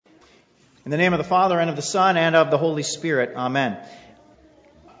In the name of the Father, and of the Son, and of the Holy Spirit. Amen.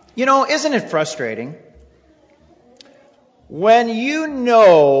 You know, isn't it frustrating when you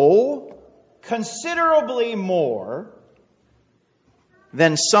know considerably more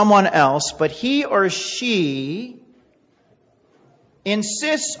than someone else, but he or she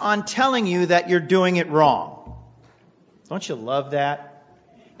insists on telling you that you're doing it wrong? Don't you love that?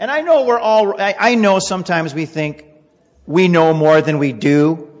 And I know I know sometimes we think we know more than we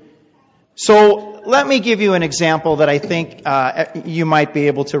do. So let me give you an example that I think you might be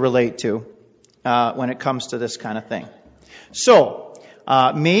able to relate to when it comes to this kind of thing. So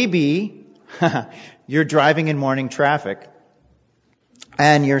maybe you're driving in morning traffic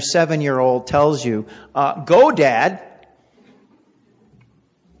and your 7-year-old tells you, "Go, Dad."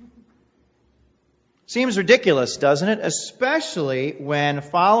 Seems ridiculous, doesn't it? Especially when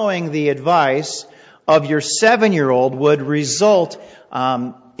following the advice of your 7-year-old would result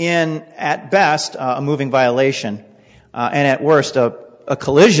in, at best, a moving violation, and at worst, a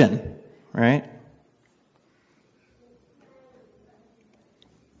collision, right?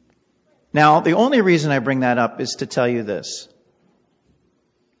 Now, the only reason I bring that up is to tell you this.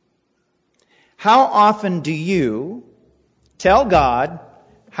 How often do you tell God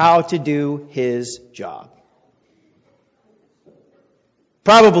how to do His job?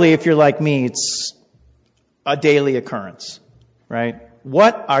 Probably, if you're like me, it's a daily occurrence, right?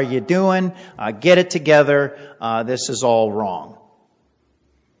 What are you doing? Get it together. This is all wrong.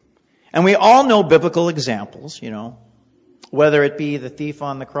 And we all know biblical examples, whether it be the thief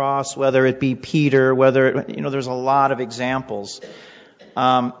on the cross, whether it be Peter, there's a lot of examples.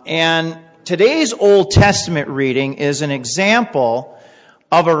 And today's Old Testament reading is an example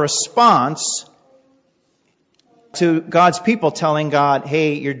of a response to God's people telling God,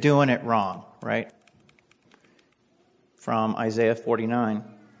 "Hey, you're doing it wrong," right? From Isaiah 49.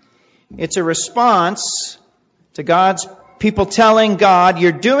 It's a response to God's people telling God,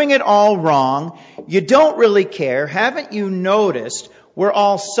 "You're doing it all wrong. You don't really care. Haven't you noticed we're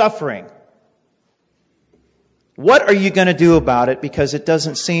all suffering? What are you going to do about it? Because it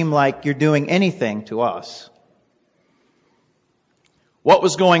doesn't seem like you're doing anything to us." What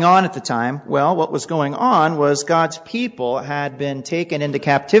was going on at the time? Well, what was going on was God's people had been taken into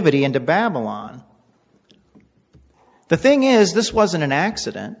captivity into Babylon. The thing is, this wasn't an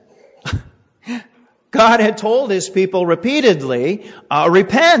accident. God had told His people repeatedly,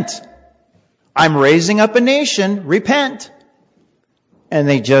 repent. I'm raising up a nation, repent. And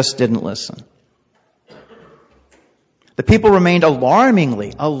they just didn't listen. The people remained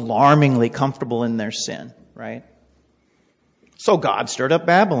alarmingly comfortable in their sin, right? So God stirred up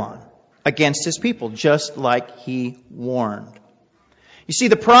Babylon against His people, just like He warned. You see,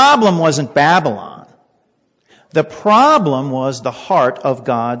 the problem wasn't Babylon. The problem was the heart of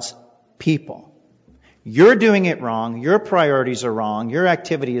God's people. You're doing it wrong. Your priorities are wrong. Your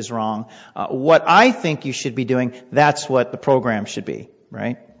activity is wrong. What I think you should be doing, that's what the program should be,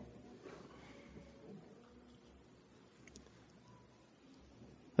 right?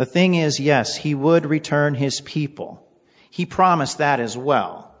 The thing is, yes, He would return His people. He promised that as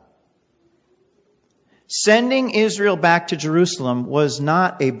well. Sending Israel back to Jerusalem was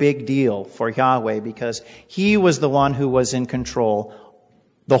not a big deal for Yahweh because He was the one who was in control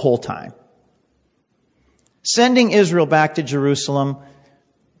the whole time. Sending Israel back to Jerusalem,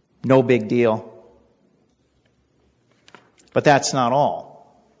 no big deal. But that's not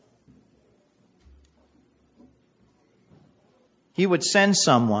all. He would send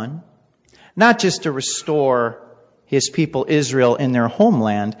someone, not just to restore His people Israel in their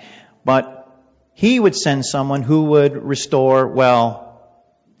homeland, but He would send someone who would restore,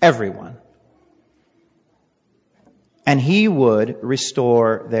 everyone. And He would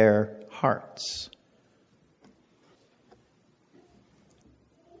restore their hearts.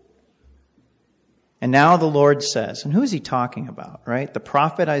 And now the Lord says, and who is He talking about, right? The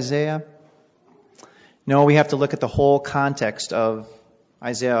prophet Isaiah? No, we have to look at the whole context of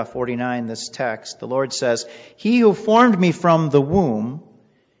Isaiah 49, this text. The Lord says, "He who formed me from the womb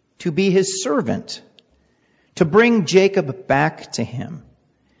to be His servant, to bring Jacob back to Him,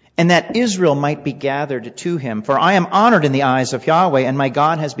 and that Israel might be gathered to Him. For I am honored in the eyes of Yahweh, and my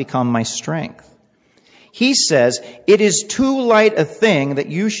God has become my strength." He says, "It is too light a thing that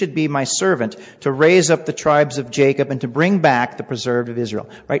you should be my servant to raise up the tribes of Jacob and to bring back the preserved of Israel."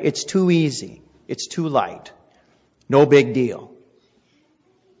 Right? It's too easy. It's too light. No big deal.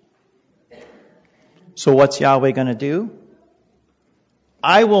 So what's Yahweh going to do?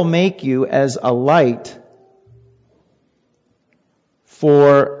 "I will make you as a light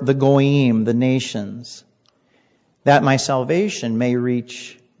for the Goyim, the nations, that my salvation may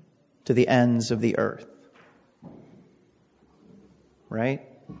reach to the ends of the earth. Right?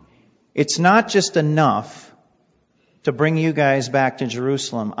 It's not just enough to bring you guys back to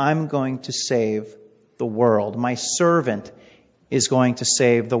Jerusalem. I'm going to save the world. My servant is going to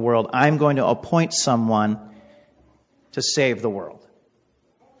save the world. I'm going to appoint someone to save the world.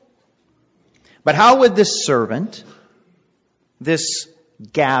 But how would this servant, this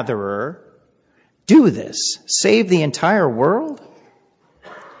gatherer, do this? Save the entire world?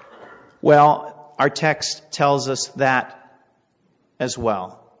 Well, our text tells us that as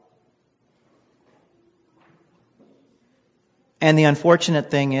well. And the unfortunate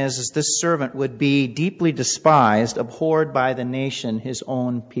thing is this servant would be deeply despised, abhorred by the nation, his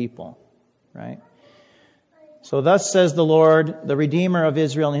own people. Right? So thus says the Lord, the Redeemer of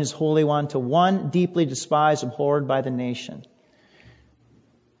Israel and his Holy One, to one deeply despised, abhorred by the nation.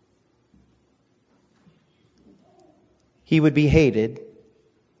 He would be hated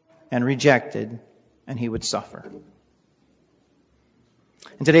and rejected, and he would suffer.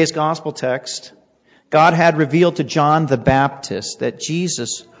 In today's gospel text, God had revealed to John the Baptist that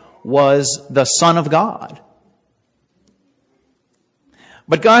Jesus was the Son of God.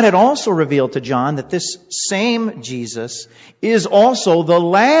 But God had also revealed to John that this same Jesus is also the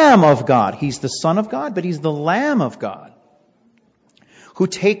Lamb of God. He's the Son of God, but he's the Lamb of God who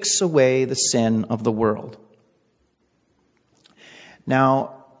takes away the sin of the world.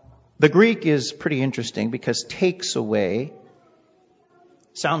 Now, the Greek is pretty interesting because takes away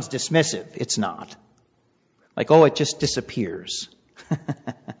sounds dismissive. It's not. Like, oh, it just disappears.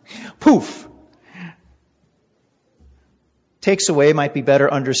 Poof. Takes away might be better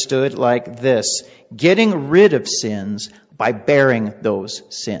understood like this: getting rid of sins by bearing those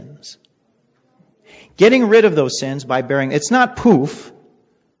sins. Getting rid of those sins by bearing. It's not poof.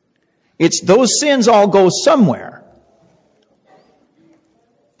 It's those sins all go somewhere.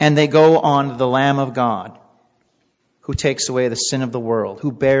 And they go on the Lamb of God, who takes away the sin of the world,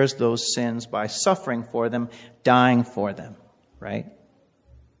 who bears those sins by suffering for them, dying for them, right?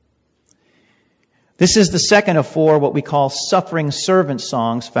 This is the second of four what we call suffering servant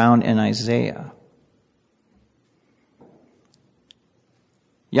songs found in Isaiah.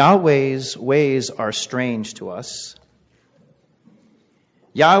 Yahweh's ways are strange to us.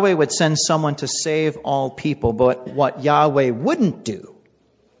 Yahweh would send someone to save all people, but what Yahweh wouldn't do,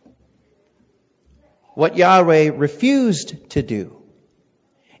 what Yahweh refused to do,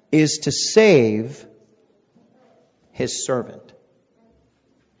 is to save his servant.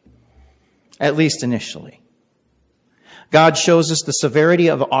 At least initially. God shows us the severity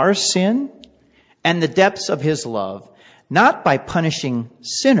of our sin and the depths of his love, not by punishing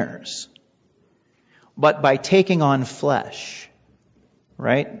sinners, but by taking on flesh.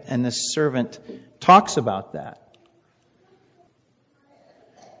 Right? And this servant talks about that.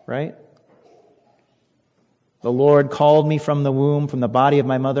 Right? The Lord called me from the womb, from the body of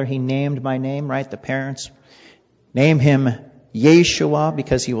my mother. He named my name, right? The parents name him Yeshua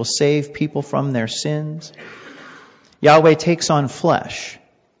because he will save people from their sins. Yahweh takes on flesh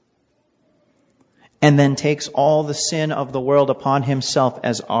and then takes all the sin of the world upon himself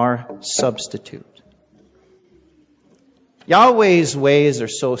as our substitute. Yahweh's ways are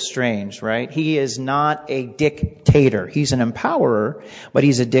so strange, right? He is not a dictator. He's an empowerer, but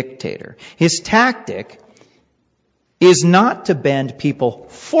he's a dictator. His tactic is not to bend people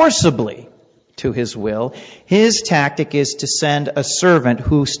forcibly to his will. His tactic is to send a servant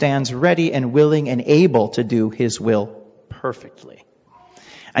who stands ready and willing and able to do his will perfectly.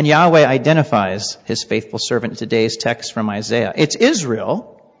 And Yahweh identifies his faithful servant in today's text from Isaiah. It's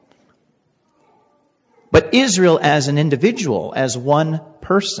Israel, but Israel as an individual, as one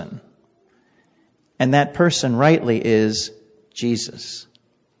person. And that person rightly is Jesus.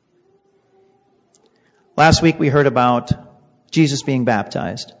 Last week we heard about Jesus being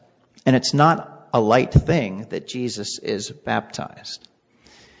baptized. And it's not a light thing that Jesus is baptized.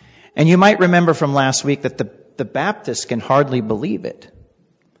 And you might remember from last week that the Baptists can hardly believe it.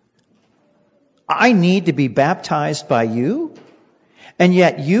 I need to be baptized by you, and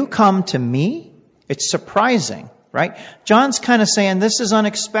yet you come to me? It's surprising, right? John's kind of saying, this is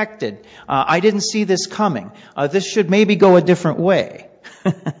unexpected. I didn't see this coming. This should maybe go a different way.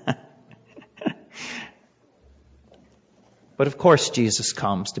 But of course Jesus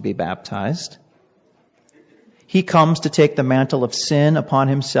comes to be baptized. He comes to take the mantle of sin upon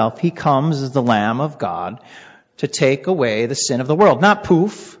himself. He comes as the Lamb of God to take away the sin of the world. Not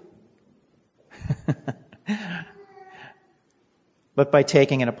poof, but by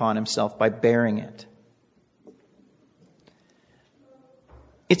taking it upon himself, by bearing it.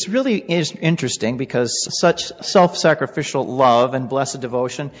 It's really interesting because such self-sacrificial love and blessed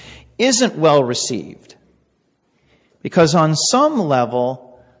devotion isn't well received. Because on some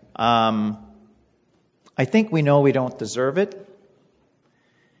level, I think we know we don't deserve it.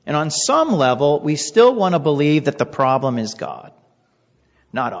 And on some level, we still want to believe that the problem is God,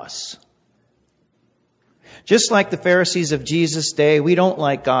 not us. Just like the Pharisees of Jesus' day, we don't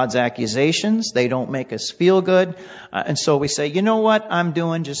like God's accusations. They don't make us feel good. And so we say, you know what? I'm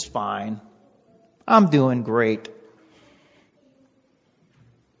doing just fine. I'm doing great.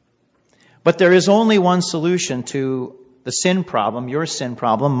 But there is only one solution to the sin problem, your sin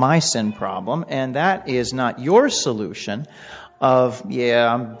problem, my sin problem, and that is not your solution of,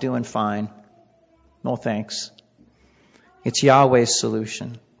 yeah, I'm doing fine. No thanks. It's Yahweh's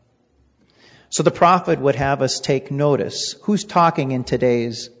solution. So the prophet would have us take notice. Who's talking in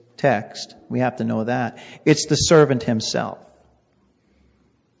today's text? We have to know that. It's the servant himself.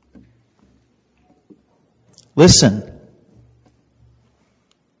 Listen.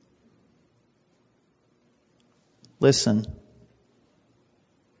 Listen.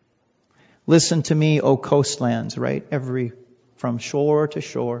 Listen to me, O coastlands, right? From shore to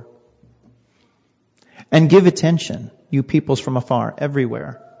shore. And give attention, you peoples from afar,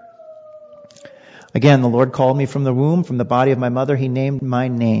 everywhere. Again, the Lord called me from the womb, from the body of my mother. He named my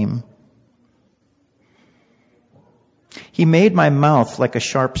name. He made my mouth like a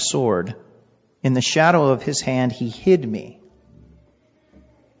sharp sword. In the shadow of his hand, he hid me.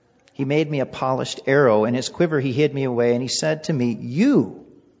 He made me a polished arrow. In his quiver, he hid me away. And he said to me, you,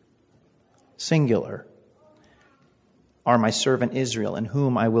 singular, are my servant Israel, in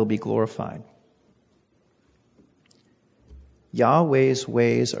whom I will be glorified. Yahweh's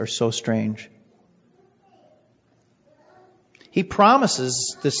ways are so strange. He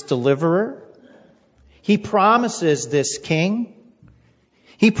promises this deliverer. He promises this king.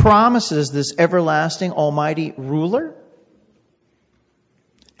 He promises this everlasting almighty ruler.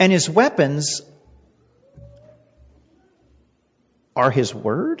 And his weapons are his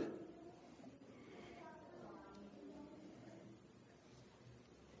word.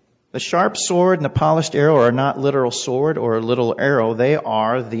 The sharp sword and the polished arrow are not literal sword or a little arrow. They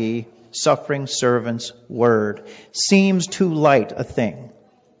are the suffering servant's word. Seems too light a thing.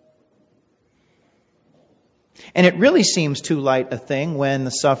 And it really seems too light a thing when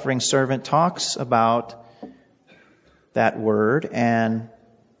the suffering servant talks about that word and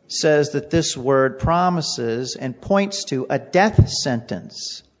says that this word promises and points to a death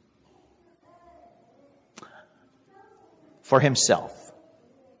sentence for himself.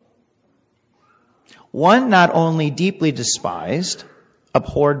 One not only deeply despised,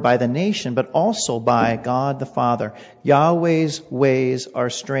 abhorred by the nation, but also by God the Father. Yahweh's ways are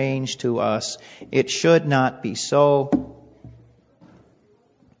strange to us. It should not be so.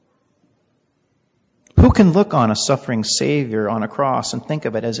 Who can look on a suffering Savior on a cross and think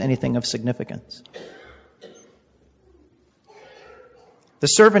of it as anything of significance? The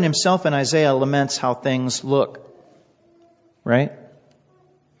servant himself in Isaiah laments how things look, right?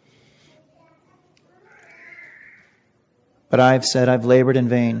 But I've said, I've labored in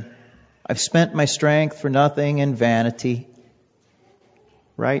vain. I've spent my strength for nothing in vanity.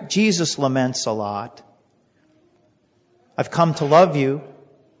 Right? Jesus laments a lot. I've come to love you.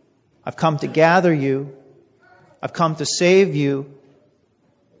 I've come to gather you. I've come to save you.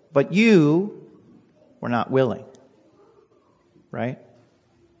 But you were not willing. Right?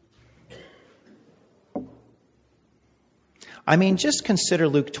 I mean, just consider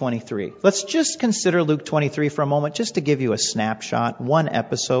Luke 23. Let's just consider Luke 23 for a moment, just to give you a snapshot, one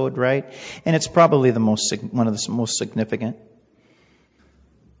episode, right? And it's probably one of the most significant.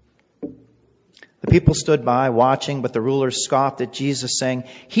 The people stood by watching, but the rulers scoffed at Jesus, saying,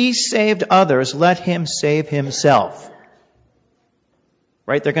 "He saved others, let him save himself."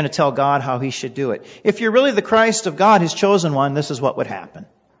 Right? They're going to tell God how he should do it. If you're really the Christ of God, his chosen one, this is what would happen.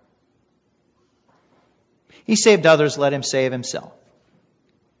 He saved others, let him save himself.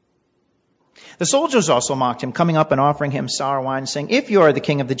 The soldiers also mocked him, coming up and offering him sour wine, saying, "If you are the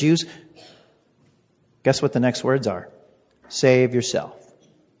king of the Jews," guess what the next words are? "Save yourself."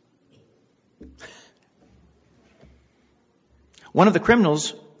 One of the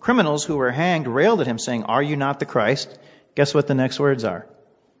criminals who were hanged railed at him, saying, "Are you not the Christ?" Guess what the next words are?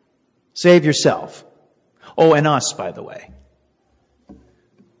 "Save yourself." Oh, and us, by the way.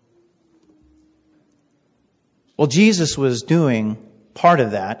 Well, Jesus was doing part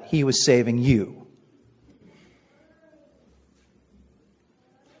of that. He was saving you.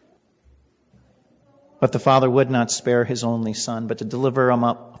 But the Father would not spare his only Son, but to deliver him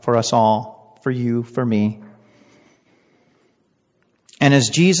up for us all, for you, for me. And as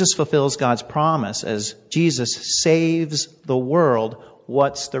Jesus fulfills God's promise, as Jesus saves the world,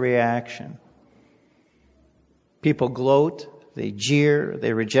 what's the reaction? People gloat, they jeer,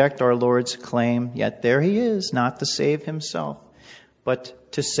 they reject our Lord's claim, yet there he is, not to save himself,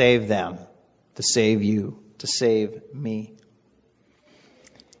 but to save them, to save you, to save me.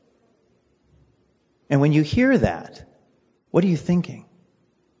 And when you hear that, what are you thinking?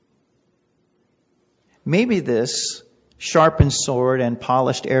 Maybe this sharpened sword and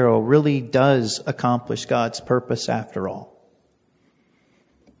polished arrow really does accomplish God's purpose after all.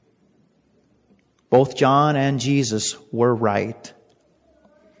 Both John and Jesus were right.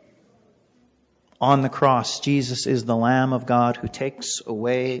 On the cross, Jesus is the Lamb of God who takes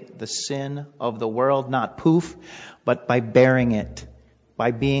away the sin of the world, not poof, but by bearing it,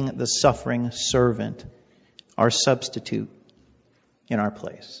 by being the suffering servant, our substitute in our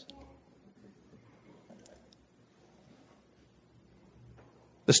place.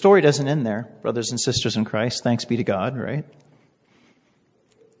 The story doesn't end there, brothers and sisters in Christ. Thanks be to God, right?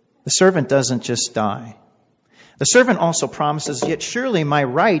 The servant doesn't just die. The servant also promises, yet surely my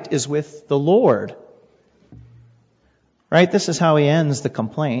right is with the Lord. Right? This is how he ends the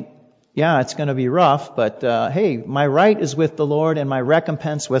complaint. Yeah, it's going to be rough, but hey, my right is with the Lord and my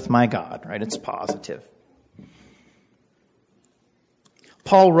recompense with my God. Right? It's positive.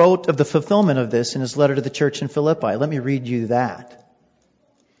 Paul wrote of the fulfillment of this in his letter to the church in Philippi. Let me read you that.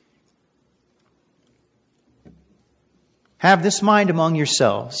 Have this mind among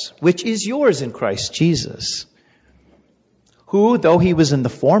yourselves, which is yours in Christ Jesus, who, though he was in the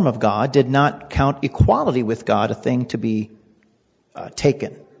form of God, did not count equality with God a thing to be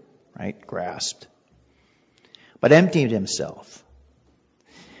taken, right, grasped, but emptied himself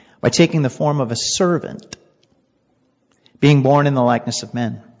by taking the form of a servant, being born in the likeness of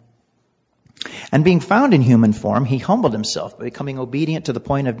men. And being found in human form, he humbled himself by becoming obedient to the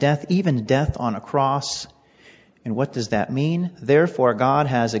point of death, even death on a cross. And what does that mean? Therefore, God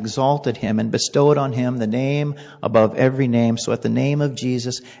has exalted him and bestowed on him the name above every name. So at the name of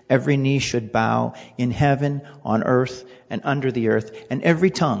Jesus, every knee should bow in heaven, on earth, and under the earth, and every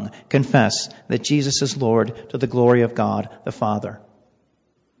tongue confess that Jesus is Lord to the glory of God the Father.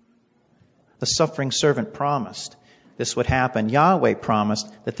 The suffering servant promised this would happen. Yahweh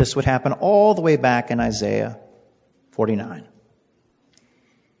promised that this would happen all the way back in Isaiah 49.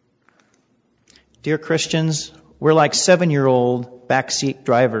 Dear Christians, we're like 7-year-old backseat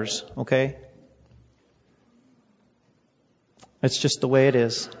drivers, okay? It's just the way it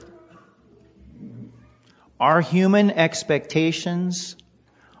is. Our human expectations,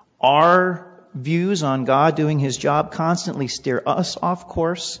 our views on God doing his job constantly steer us off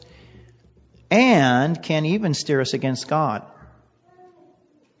course and can even steer us against God.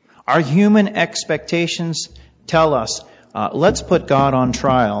 Our human expectations tell us, let's put God on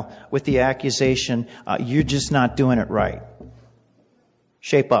trial with the accusation, you're just not doing it right.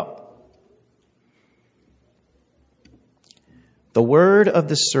 Shape up. The word of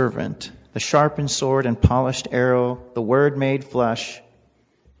the servant, the sharpened sword and polished arrow, the word made flesh,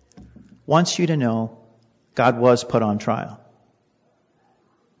 wants you to know God was put on trial.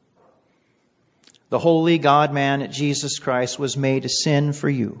 The holy God-man, Jesus Christ, was made a sin for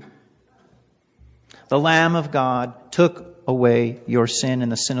you. The Lamb of God took away your sin and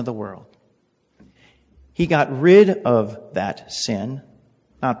the sin of the world. He got rid of that sin,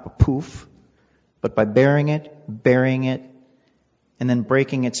 not poof, but by bearing it, burying it, and then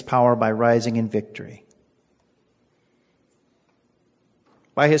breaking its power by rising in victory.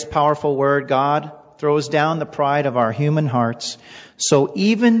 By his powerful word, God throws down the pride of our human hearts, so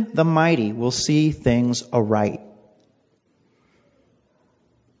even the mighty will see things aright.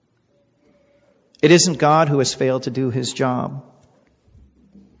 It isn't God who has failed to do his job.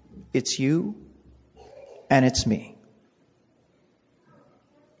 It's you and it's me.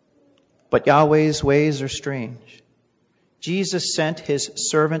 But Yahweh's ways are strange. Jesus sent his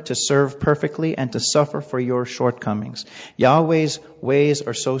servant to serve perfectly and to suffer for your shortcomings. Yahweh's ways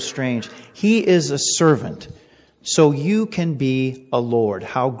are so strange. He is a servant, so you can be a Lord.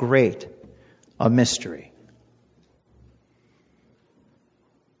 How great a mystery.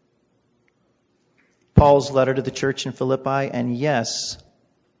 Paul's letter to the church in Philippi, and yes,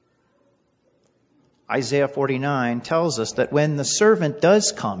 Isaiah 49 tells us that when the servant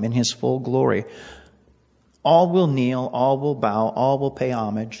does come in his full glory, all will kneel, all will bow, all will pay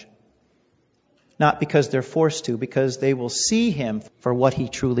homage. Not because they're forced to, because they will see him for what he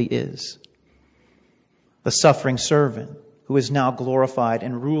truly is. The suffering servant who is now glorified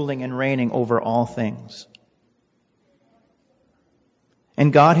and ruling and reigning over all things.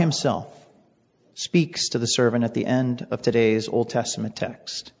 And God himself speaks to the servant at the end of today's Old Testament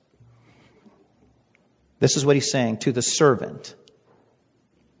text. This is what he's saying to the servant.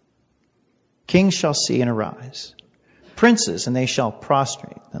 Kings shall see and arise. Princes, and they shall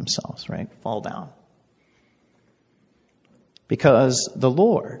prostrate themselves, right? Fall down. Because the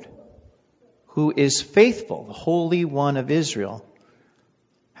Lord, who is faithful, the Holy One of Israel,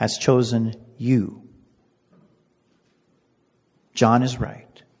 has chosen you. John is right.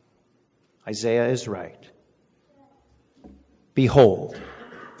 Isaiah is right. Behold,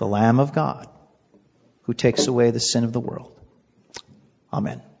 the Lamb of God, who takes away the sin of the world.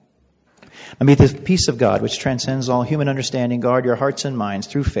 Amen. And may the peace of God, which transcends all human understanding, guard your hearts and minds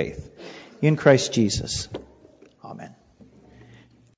through faith in Christ Jesus.